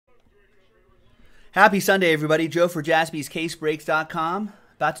Happy Sunday, everybody. Joe for jaspyscasebreaks.com.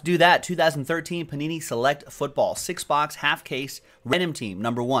 About to do that. 2013 Panini Select Football. 6-box, half case, random team,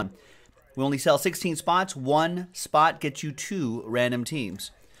 number 1. We only sell 16 spots. 1 spot gets you 2 random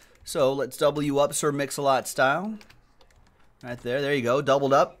teams. So let's double you up, Sir Mix-a-Lot style. Right there. There you go.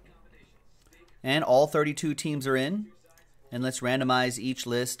 Doubled up. And all 32 teams are in. And let's randomize each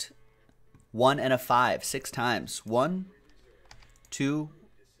list 1 and a 5, 6 times. 1, 2,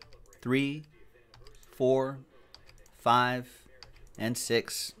 3, 4, 5, and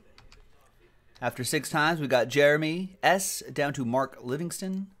 6. After 6 times, we got Jeremy S. down to Mark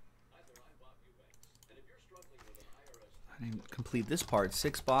Livingston. I didn't complete this part.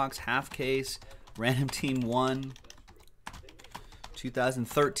 6-box, half case, random team 1.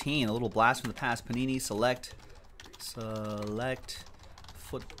 2013, a little blast from the past. Panini Select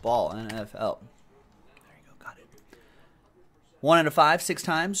Football, NFL. There you go, got it. 1 and a 5, 6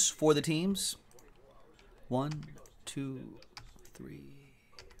 times for the teams. 1, 2, 3,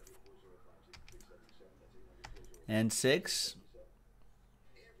 4, and 6.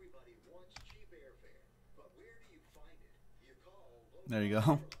 There you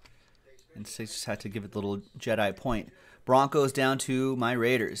go. And 6 just had to give it the little Jedi point. Broncos down to my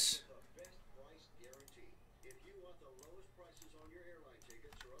Raiders.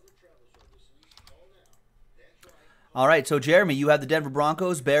 All right, so Jeremy, you have the Denver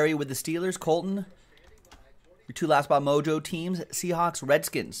Broncos. Barry with the Steelers. Colton, your 2 last spot mojo teams, Seahawks,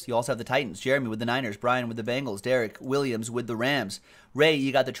 Redskins. You also have the Titans. Jeremy with the Niners. Brian with the Bengals. Derek Williams with the Rams. Ray,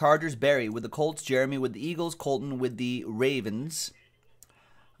 you got the Chargers. Barry with the Colts. Jeremy with the Eagles. Colton with the Ravens.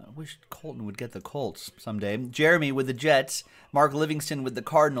 I wish Colton would get the Colts someday. Jeremy with the Jets. Mark Livingston with the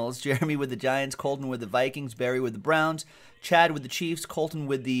Cardinals. Jeremy with the Giants. Colton with the Vikings. Barry with the Browns. Chad with the Chiefs. Colton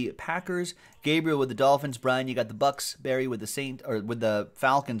with the Packers. Gabriel with the Dolphins. Brian, you got the Bucks. Barry with the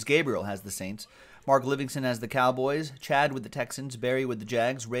Falcons. Gabriel has the Saints. Mark Livingston has the Cowboys. Chad with the Texans. Barry with the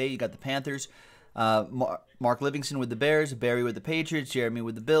Jags. Ray, you got the Panthers. Mark Livingston with the Bears. Barry with the Patriots. Jeremy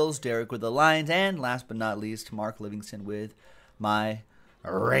with the Bills. Derek with the Lions. And last but not least, Mark Livingston with my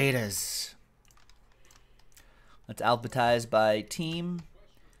Raiders. Let's alphabetize by team.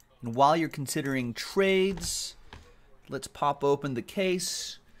 And while you're considering trades, let's pop open the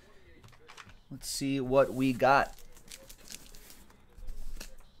case. Let's see what we got.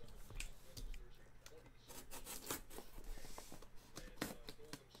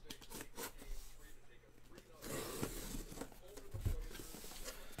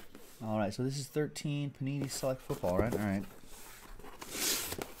 All right, so this is 13 Panini Select Football, right? All right.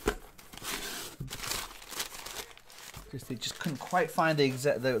 They just couldn't quite find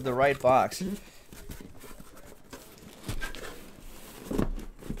the right box.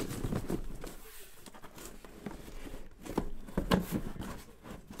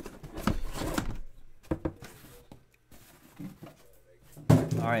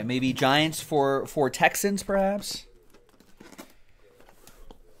 All right, maybe Giants for Texans, perhaps.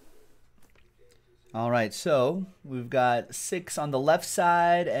 All right, so we've got 6 on the left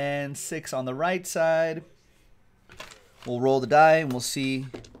side and 6 on the right side. We'll roll the die and we'll see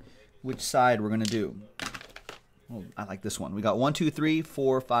which side we're going to do. Oh, I like this one. We got 1, 2, 3,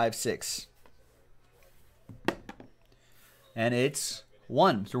 4, 5, 6. And it's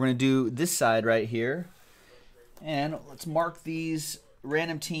 1. So we're going to do this side right here. And let's mark these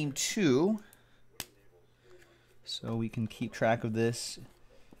random team 2 so we can keep track of this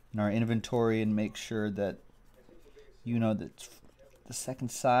in our inventory and make sure that you know that it's the second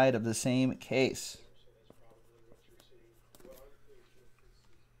side of the same case.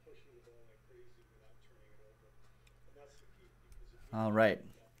 All right.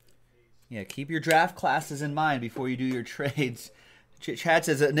 Yeah, keep your draft classes in mind before you do your trades. Chad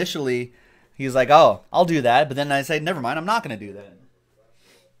says initially, he's like, oh, I'll do that. But then I say, never mind, I'm not going to do that.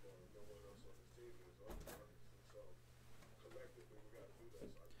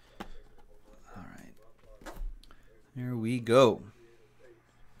 All right. Here we go.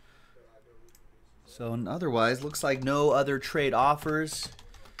 So otherwise, looks like no other trade offers.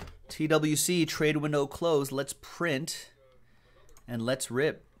 TWC, trade window closed. Let's print. And let's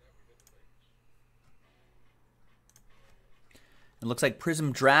rip. It looks like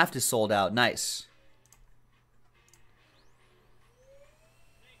Prism Draft is sold out. Nice.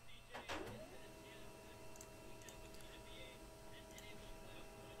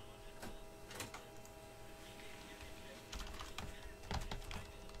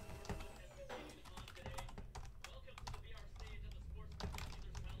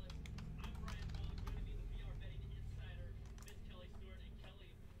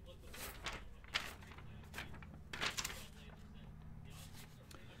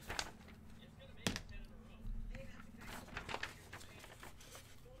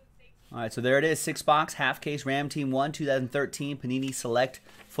 All right, so there it is. 6-box, half case, Ram Team 1, 2013 Panini Select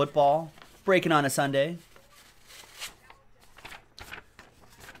Football. Breaking on a Sunday.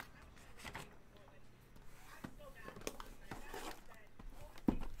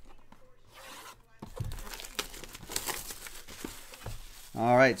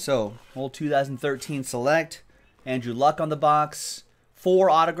 All right, so old 2013 Select. Andrew Luck on the box. 4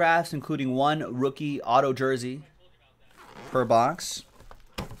 autographs, including 1 rookie auto jersey per box.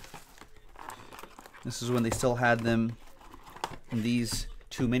 This is when they still had them in these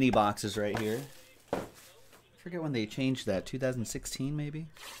 2 mini boxes right here. I forget when they changed that. 2016 maybe?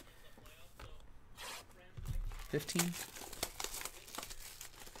 15?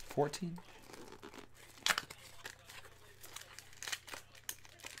 14?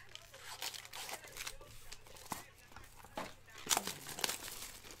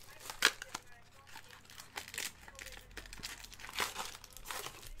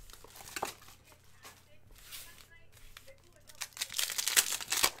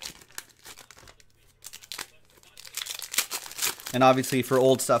 And obviously for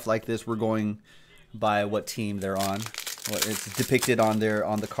old stuff like this, we're going by what team they're on. What it's depicted on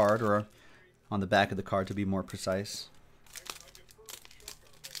the card or on the back of the card to be more precise.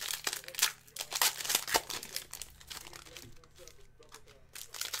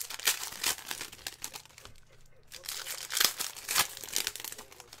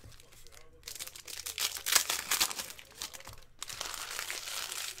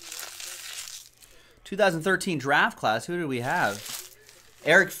 (2013) draft class. Who do we have?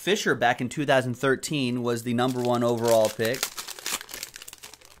 Eric Fisher back in 2013 was the #1 overall pick.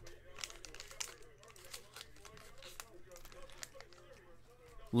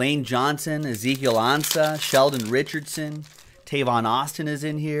 Lane Johnson, Ezekiel Ansah, Sheldon Richardson, Tavon Austin is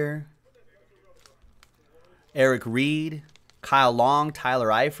in here. Eric Reed, Kyle Long, Tyler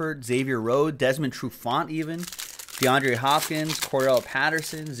Eifert, Xavier Rhodes, Desmond Trufant even, DeAndre Hopkins, Cordell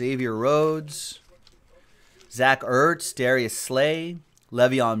Patterson, Xavier Rhodes, Zach Ertz, Darius Slay,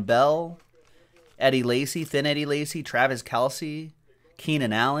 Le'Veon Bell, Eddie Lacy, Thin Eddie Lacy, Travis Kelce,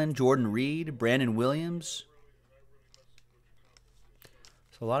 Keenan Allen, Jordan Reed, Brandon Williams.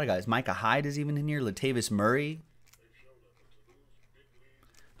 So a lot of guys. Micah Hyde is even in here. Latavius Murray.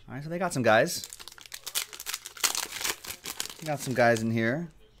 All right, so they got some guys. They got some guys in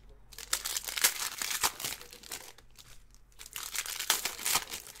here.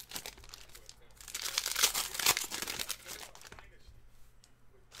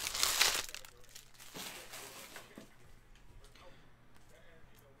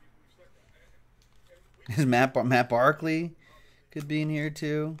 Is Matt Barkley could be in here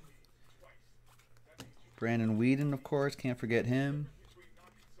too. Brandon Whedon, of course, can't forget him.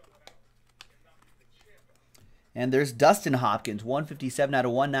 And there's Dustin Hopkins, 157 out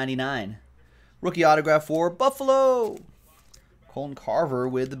of 199. Rookie autograph for Buffalo. Colton Carver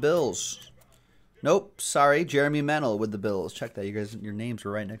with the Bills. Nope, sorry, Jeremy Mennel with the Bills. Check that, you guys, your names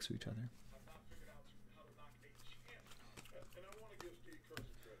are right next to each other.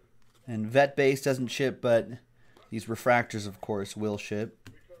 And Vet Base doesn't ship, but these refractors, of course, will ship.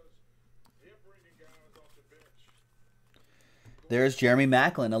 There's Jeremy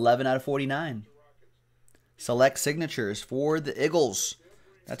Maclin, 11 out of 49. Select signatures for the Eagles.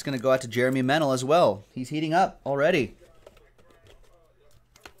 That's going to go out to Jeremy Mennel as well. He's heating up already.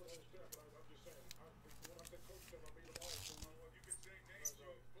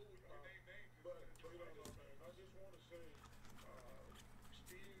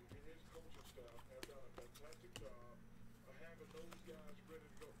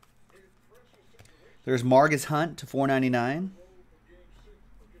 There's Margus Hunt to 499.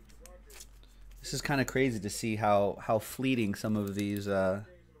 This is kind of crazy to see how fleeting some of these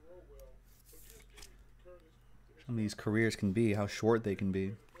careers can be, how short they can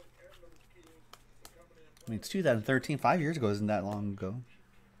be. I mean, it's 2013, 5 years ago isn't that long ago.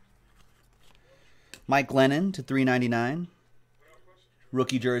 Mike Glennon to 399.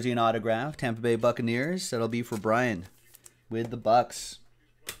 Rookie jersey and autograph, Tampa Bay Buccaneers. That'll be for Brian with the Bucks.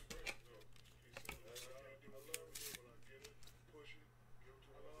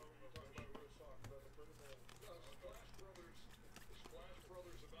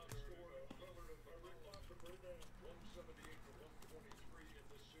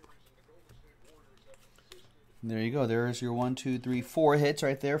 There you go. There's your 1, 2, 3, 4 hits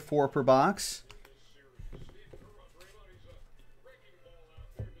right there. 4 per box.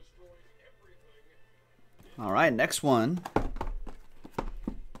 All right, next one.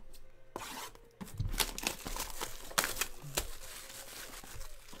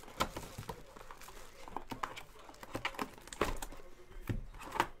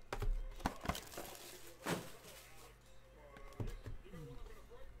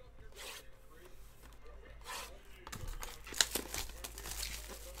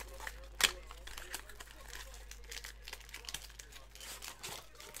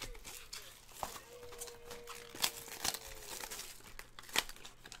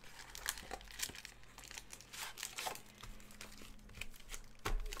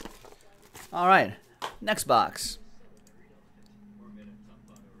 All right, next box.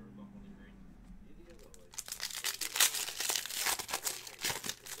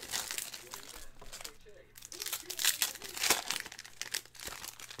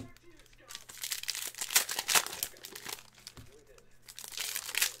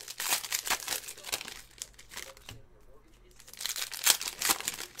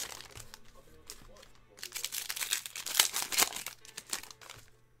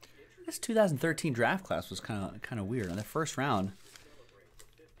 This 2013 draft class was kind of weird. In the first round,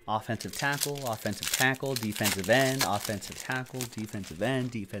 offensive tackle, defensive end, offensive tackle, defensive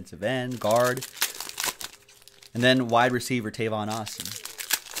end, guard, and then wide receiver Tavon Austin,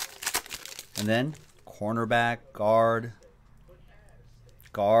 and then cornerback, guard,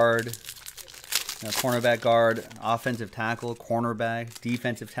 cornerback, guard, offensive tackle, cornerback,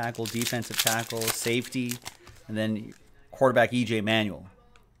 defensive tackle, safety, and then quarterback E.J. Manuel.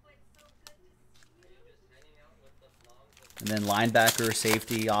 And then linebacker,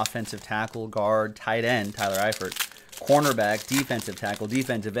 safety, offensive tackle, guard, tight end, Tyler Eifert. Cornerback, defensive tackle,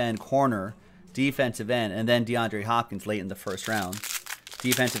 defensive end, corner, defensive end, and then DeAndre Hopkins late in the first round.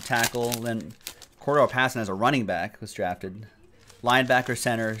 Defensive tackle, then Cordell Patterson as a running back was drafted. Linebacker,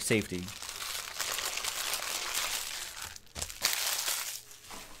 center, safety.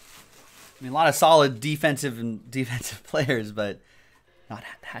 I mean, a lot of solid defensive players, but not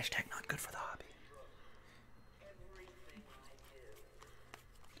hashtag not good for the hobby.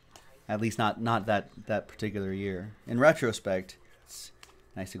 At least not that particular year. In retrospect, it's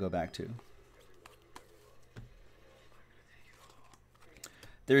nice to go back to.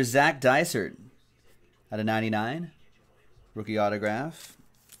 There's Zach Dysert at a 99. Rookie autograph.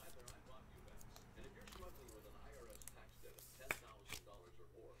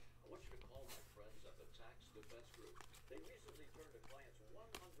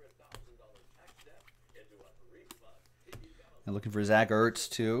 And looking for Zach Ertz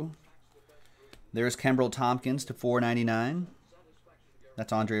too. There's Kenbrell Tompkins to 499.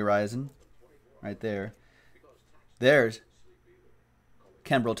 That's Andre Rison right there. There's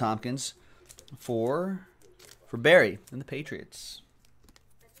Kenbrell Tompkins for Barry and the Patriots.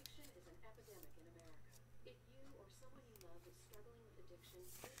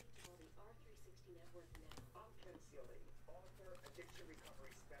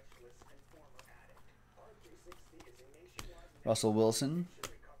 Russell Wilson.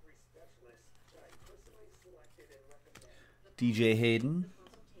 DJ Hayden.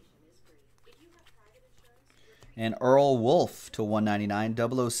 And Earl Wolf to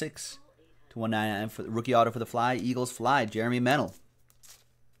 199. 006 to 199 for the rookie auto for the Fly. Eagles Fly. Jeremy Mennel.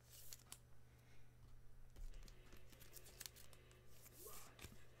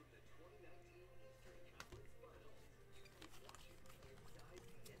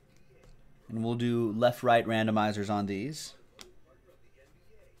 And we'll do left-right randomizers on these.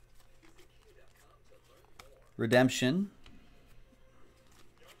 Redemption.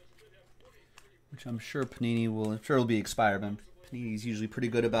 Which I'm sure Panini will, it'll be expired, but Panini's usually pretty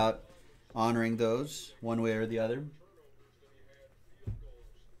good about honoring those one way or the other.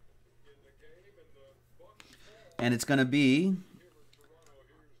 And it's going to be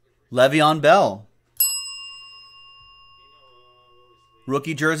Le'Veon Bell.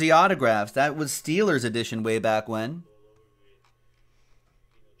 Rookie jersey autographs. That was Steelers edition way back when.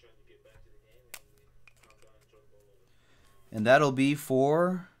 And that'll be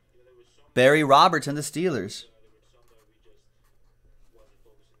for Barry Roberts and the Steelers.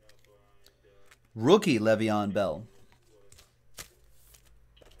 Rookie Le'Veon Bell.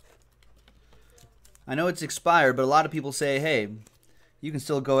 I know it's expired, but a lot of people say, hey, you can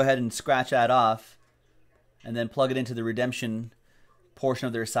still go ahead and scratch that off and then plug it into the redemption portion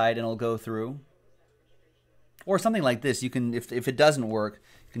of their site and it'll go through. Or something like this. You can, if it doesn't work,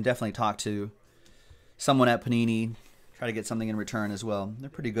 you can definitely talk to someone at Panini. Try to get something in return as well. They're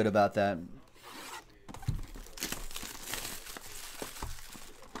pretty good about that.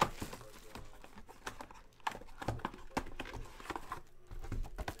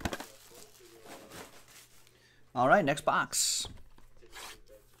 All right, next box.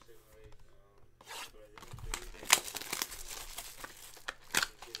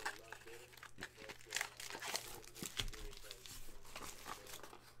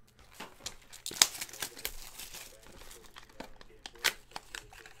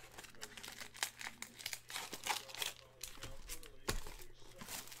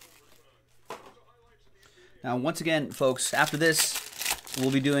 Now, once again, folks, after this, we'll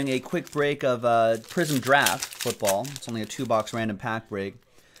be doing a quick break of Prism Draft football. It's only a 2-box random pack break.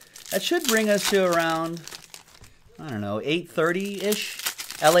 That should bring us to around, I don't know,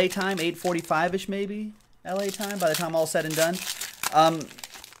 8:30-ish. LA time, 8:45-ish maybe. LA time by the time all said and done.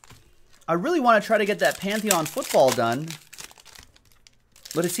 I really want to try to get that Pantheon football done,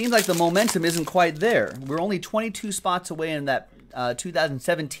 but it seems like the momentum isn't quite there. We're only 22 spots away in that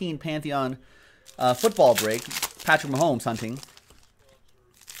 2017 Pantheon football break. Patrick Mahomes hunting.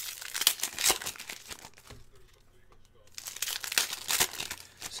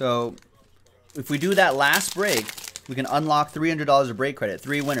 So if we do that last break, we can unlock $300 of break credit.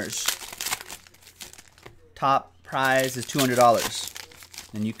 3 winners. Top prize is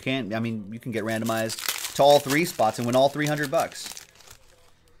 $200. And you can't, I mean, you can get randomized to all 3 spots and win all $300.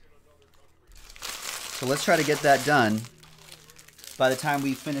 So let's try to get that done by the time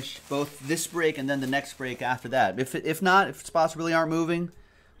we finish both this break and then the next break after that. If not, if spots really aren't moving,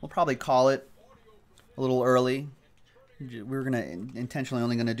 we'll probably call it a little early. We're going to intentionally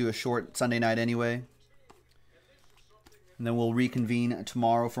only going to do a short Sunday night anyway. And then we'll reconvene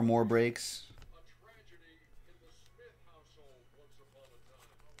tomorrow for more breaks.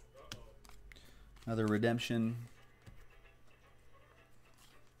 Another redemption.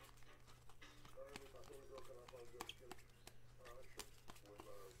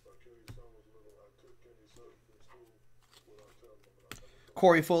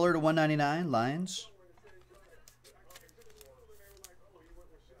 Corey Fuller to 199, Lions.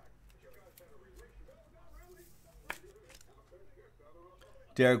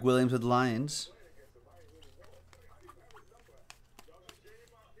 Derek Williams with the Lions.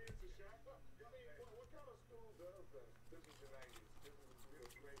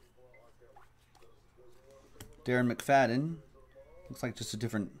 Darren McFadden. Looks like just a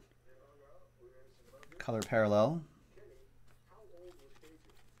different color parallel.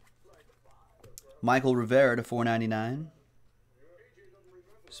 Michael Rivera to 499.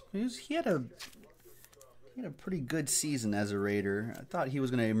 He had a pretty good season as a Raider. I thought he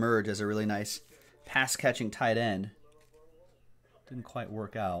was going to emerge as a really nice pass-catching tight end. Didn't quite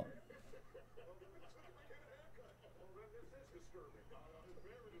work out.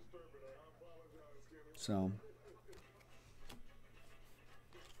 So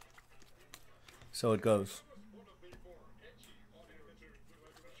it goes.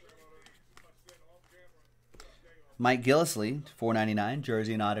 Mike Gillislee, $4.99,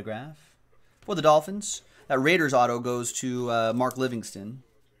 jersey and autograph for the Dolphins. That Raiders auto goes to Mark Livingston.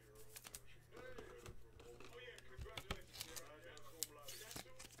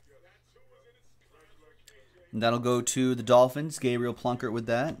 And that'll go to the Dolphins. Gabriel Plunkett with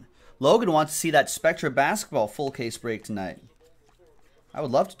that. Logan wants to see that Spectra basketball full case break tonight. I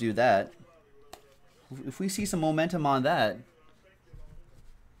would love to do that. If we see some momentum on that,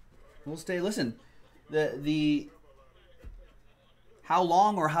 we'll stay. Listen, the how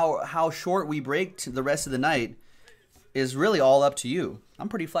long or how short we break to the rest of the night is really all up to you. I'm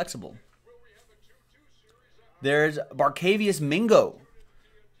pretty flexible. There's Barcavius Mingo.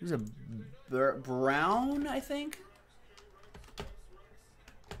 He's a brown, I think.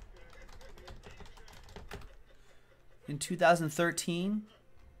 In 2013.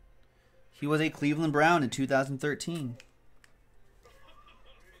 He was a Cleveland Brown in 2013.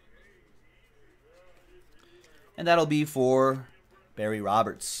 And that'll be for Barry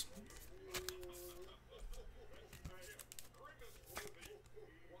Roberts.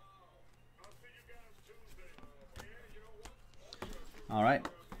 All right.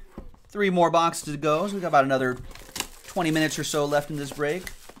 3 more boxes to go. So we got about another 20 minutes or so left in this break.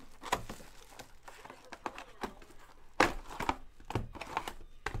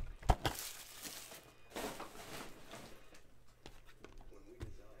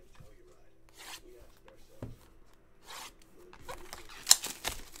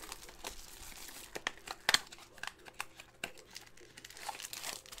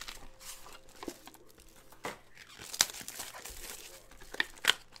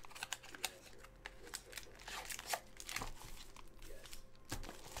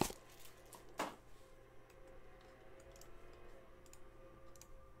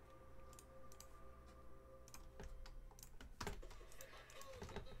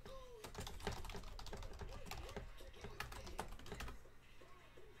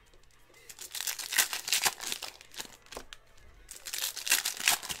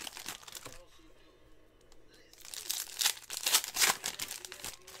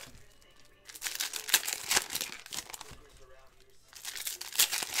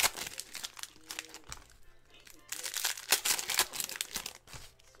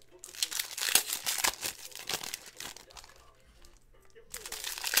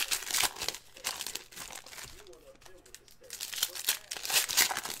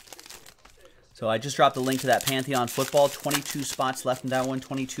 So I just dropped a link to that Pantheon football. 22 spots left in that one.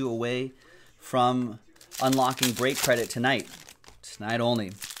 22 away from unlocking break credit tonight. Tonight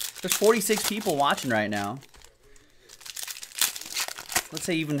only. There's 46 people watching right now. Let's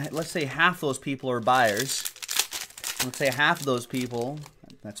say half those people are buyers. Let's say half of those people,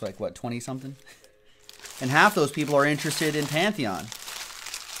 that's like what, 20 something? And half those people are interested in Pantheon.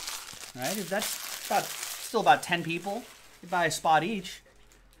 Right? If that's still about 10 people, you buy a spot each.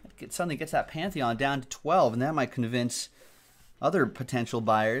 It suddenly gets that Pantheon down to 12, and that might convince other potential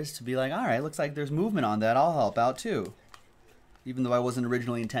buyers to be like, all right, looks like there's movement on that. I'll help out too. Even though I wasn't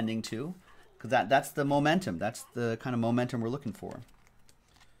originally intending to. Because that's the momentum. That's the kind of momentum we're looking for.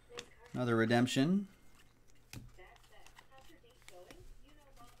 Another redemption.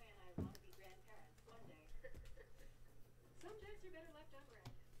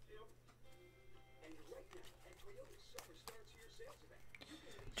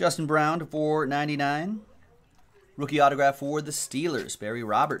 Justin Brown to 4.99. Rookie autograph for the Steelers, Barry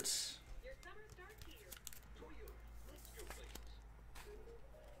Roberts.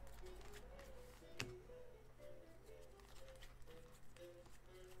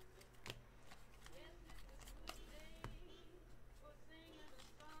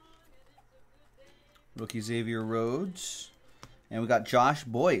 Rookie Xavier Rhodes. And we got Josh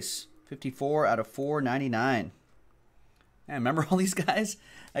Boyce, 54 out of 499. Man, remember all these guys?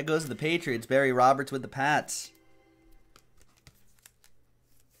 That goes to the Patriots. Barry Roberts with the Pats.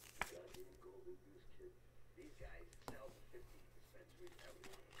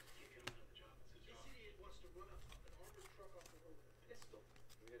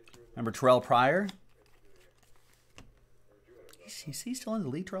 Remember Terrell Pryor? Is he still in the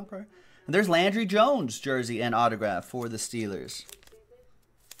league, Terrell Pryor? And there's Landry Jones jersey and autograph for the Steelers.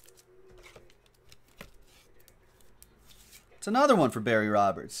 It's another one for Barry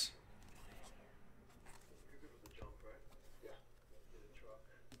Roberts.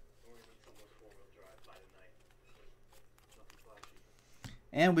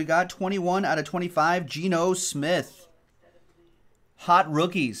 And we got 21 out of 25, Geno Smith. Hot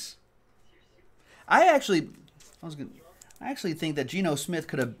rookies. I actually think that Geno Smith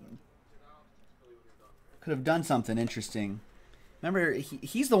could have done something interesting. Remember,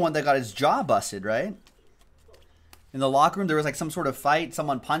 he's the one that got his jaw busted, right? In the locker room, there was like some sort of fight.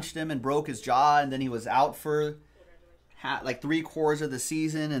 Someone punched him and broke his jaw, and then he was out for like 3/4 of the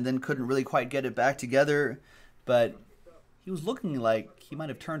season, and then couldn't really quite get it back together. But he was looking like he might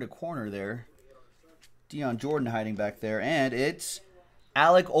have turned a corner there. Deion Jordan hiding back there, and it's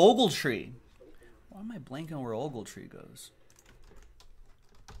Alec Ogletree. Why am I blanking on where Ogletree goes?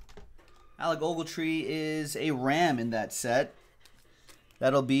 Alec Ogletree is a Ram in that set.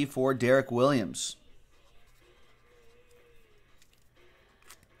 That'll be for Derek Williams.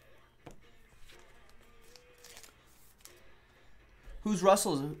 Who's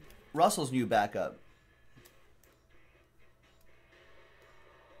Russell's new backup?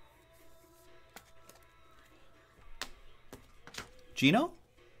 Gino?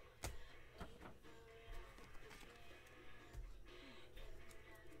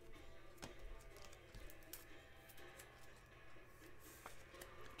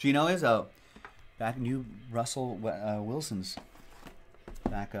 Gino is new Russell Wilson's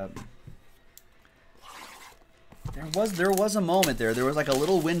backup. There was a moment there. There was like a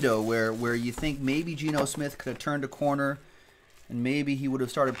little window where you think maybe Geno Smith could have turned a corner, and maybe he would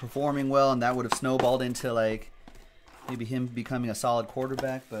have started performing well, and that would have snowballed into like maybe him becoming a solid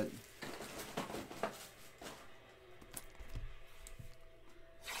quarterback. But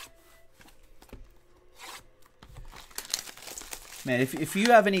man, if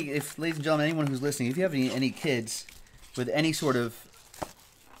you have any, ladies and gentlemen, anyone who's listening, if you have any kids with any sort of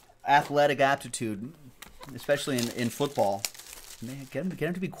athletic aptitude, especially in football, man, get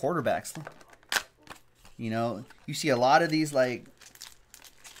them to be quarterbacks. You know, you see a lot of these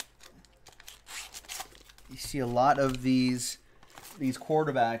these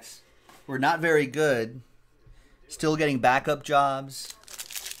quarterbacks who are not very good, still getting backup jobs.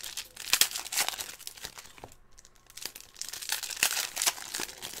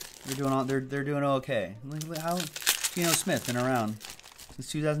 They're doing okay. Look how Geno Smith been around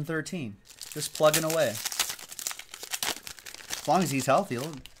since 2013, just plugging away. As long as he's healthy,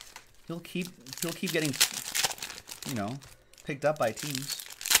 he'll keep getting, you know, picked up by teams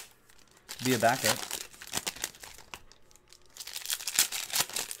to be a backup.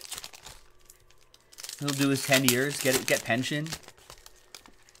 He'll do his 10 years, get pension.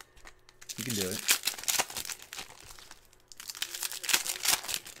 He can do it.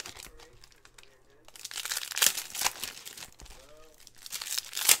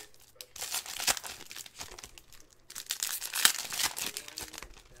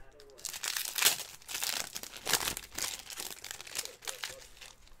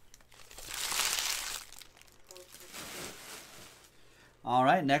 All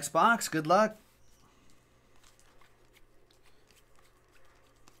right, next box. Good luck.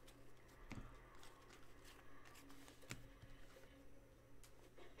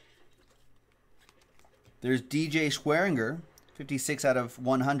 There's DJ Schweringer, 56 out of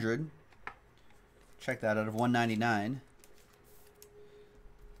 100. Check that, out of 199.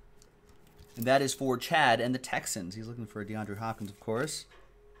 And that is for Chad and the Texans. He's looking for a DeAndre Hopkins, of course.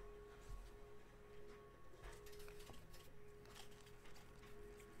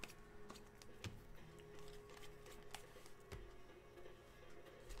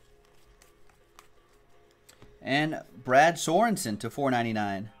 And Brad Sorensen to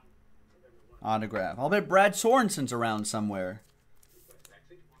 499. Autograph. I'll bet Brad Sorensen's around somewhere.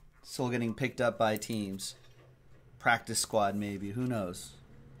 Still getting picked up by teams. Practice squad, maybe. Who knows?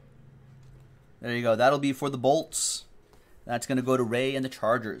 There you go. That'll be for the Bolts. That's going to go to Ray and the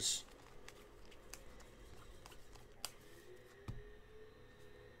Chargers.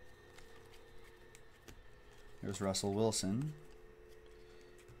 There's Russell Wilson.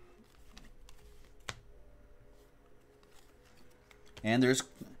 And there's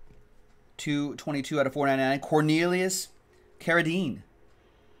 222 out of 499. Cornelius Carradine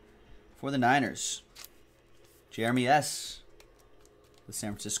for the Niners. Jeremy S. with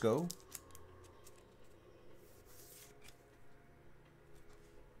San Francisco.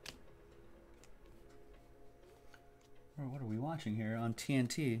 What are we watching here on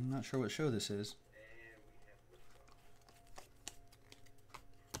TNT? I'm not sure what show this is.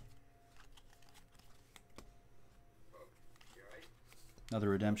 Another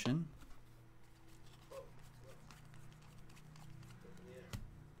redemption.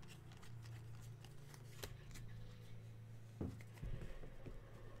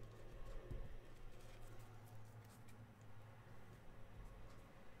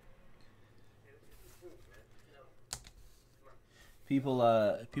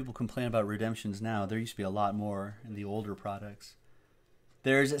 People complain about redemptions now. There used to be a lot more in the older products.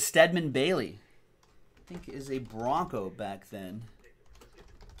 There's Stedman Bailey. I think is a Bronco back then.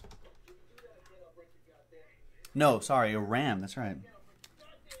 No, sorry, a Ram. That's right.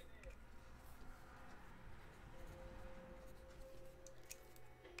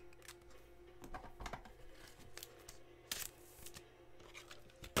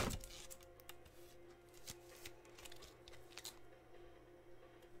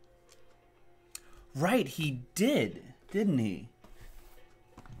 Right, he did, didn't he?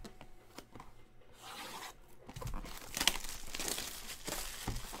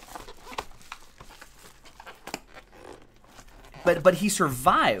 But he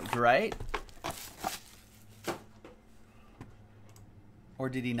survived, right? Or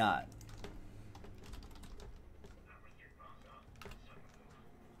did he not?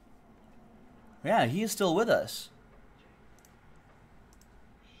 Yeah, he is still with us.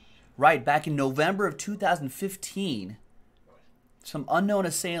 Right, back in November of 2015, some unknown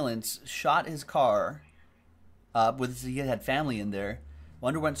assailants shot his car up. He had family in there.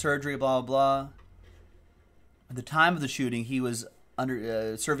 Underwent surgery, blah, blah, blah. At the time of the shooting, he was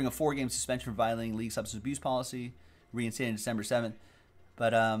serving a 4-game suspension for violating league substance abuse policy, reinstated December 7th.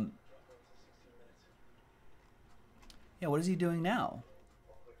 But, yeah, what is he doing now?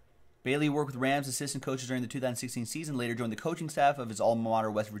 Bailey worked with Rams assistant coaches during the 2016 season, later joined the coaching staff of his alma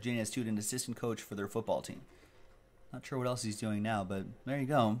mater, West Virginia, as student assistant coach for their football team. Not sure what else he's doing now, but there you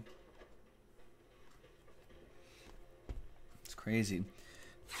go. It's crazy.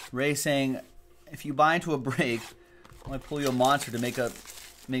 Ray saying, if you buy into a break, I might pull you a monster to make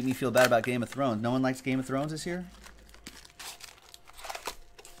me feel bad about Game of Thrones. No one likes Game of Thrones this year?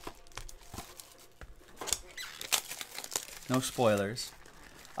 No spoilers.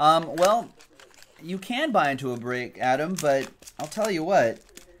 Well, you can buy into a break, Adam, but I'll tell you what.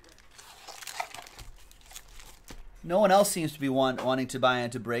 No one else seems to be wanting to buy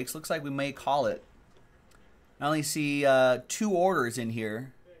into breaks. Looks like we may call it. I only see 2 orders in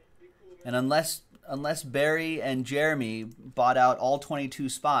here. And unless Barry and Jeremy bought out all 22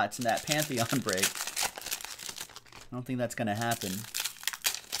 spots in that Pantheon break, I don't think that's going to happen.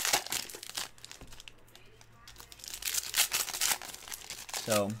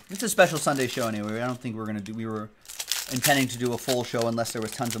 So, it's a special Sunday show anyway. I don't think we were intending to do a full show unless there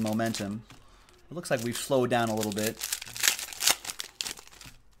was tons of momentum. It looks like we've slowed down a little bit.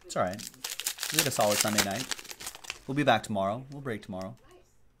 It's all right. We had a solid Sunday night. We'll be back tomorrow. We'll break tomorrow.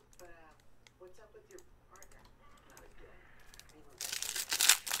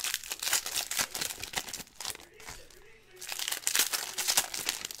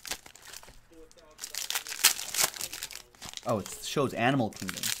 Oh, it shows Animal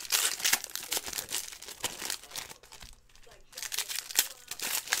Kingdom.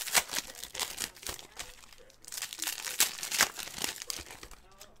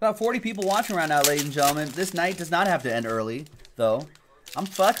 About 40 people watching right now, ladies and gentlemen. This night does not have to end early, though. I'm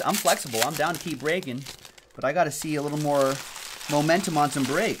flexible. I'm down to keep breaking. But I got to see a little more momentum on some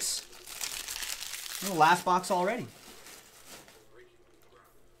breaks. The last box already.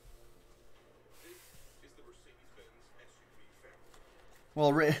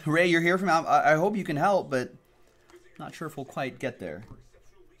 Well, Ray, you're here from out. I hope you can help, but not sure if we'll quite get there.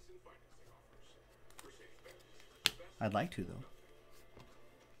 I'd like to, though.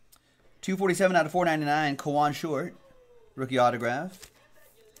 247 out of 499, Kawan Short, rookie autograph.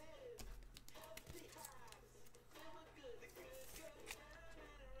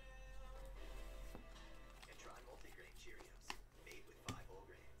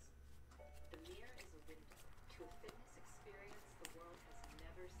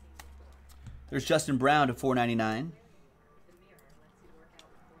 There's Justin Brown to 499.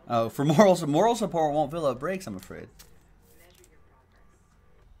 Oh, for moral support won't fill up breaks, I'm afraid.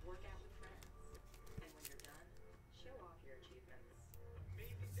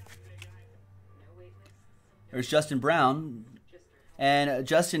 There's Justin Brown. And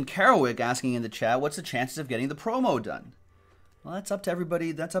Justin Carrowick asking in the chat, what's the chances of getting the promo done? Well, that's up to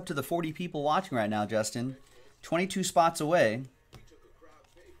everybody. That's up to the 40 people watching right now, Justin. 22 spots away.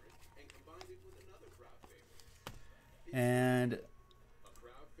 And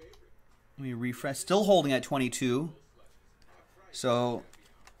let me refresh. Still holding at 22. So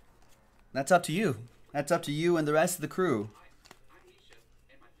that's up to you. That's up to you and the rest of the crew.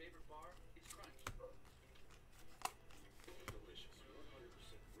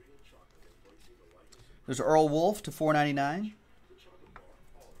 There's Earl Wolf to 499.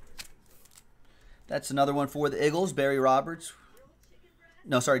 That's another one for the Eagles. Barry Roberts.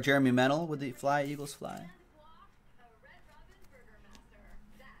 No, sorry, Jeremy Mennel with the Fly Eagles Fly.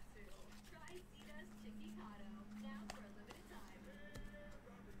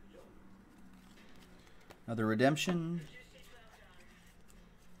 Another redemption.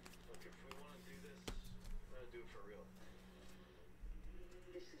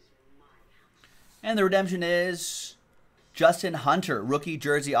 And the redemption is Justin Hunter, rookie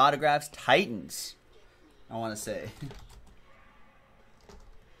jersey autographs, Titans. I want to say.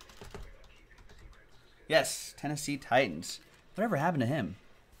 Yes, Tennessee Titans. Whatever happened to him?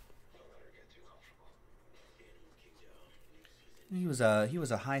 He was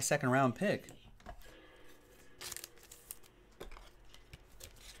a high second round pick.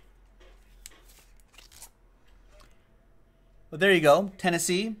 But there you go,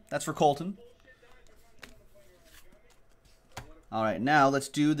 Tennessee. That's for Colton. All right, now let's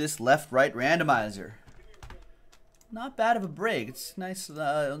do this left-right randomizer. Not bad of a break. It's nice,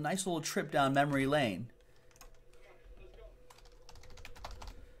 nice little trip down memory lane.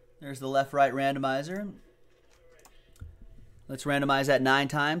 There's the left-right randomizer. Let's randomize that 9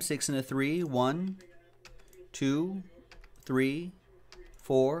 times. 6 and a 3. 1, 2, 3,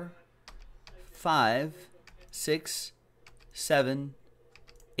 4, 5, 6, 7,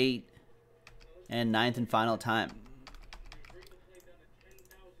 8, and 9th and final time.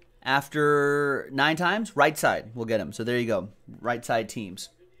 After 9 times, right side will get them. So there you go. Right side teams.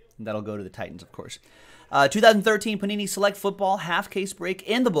 And that'll go to the Titans, of course. 2013 Panini Select Football half case break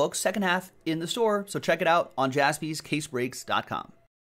in the books. Second half in the store. So check it out on jaspyscasebreaks.com.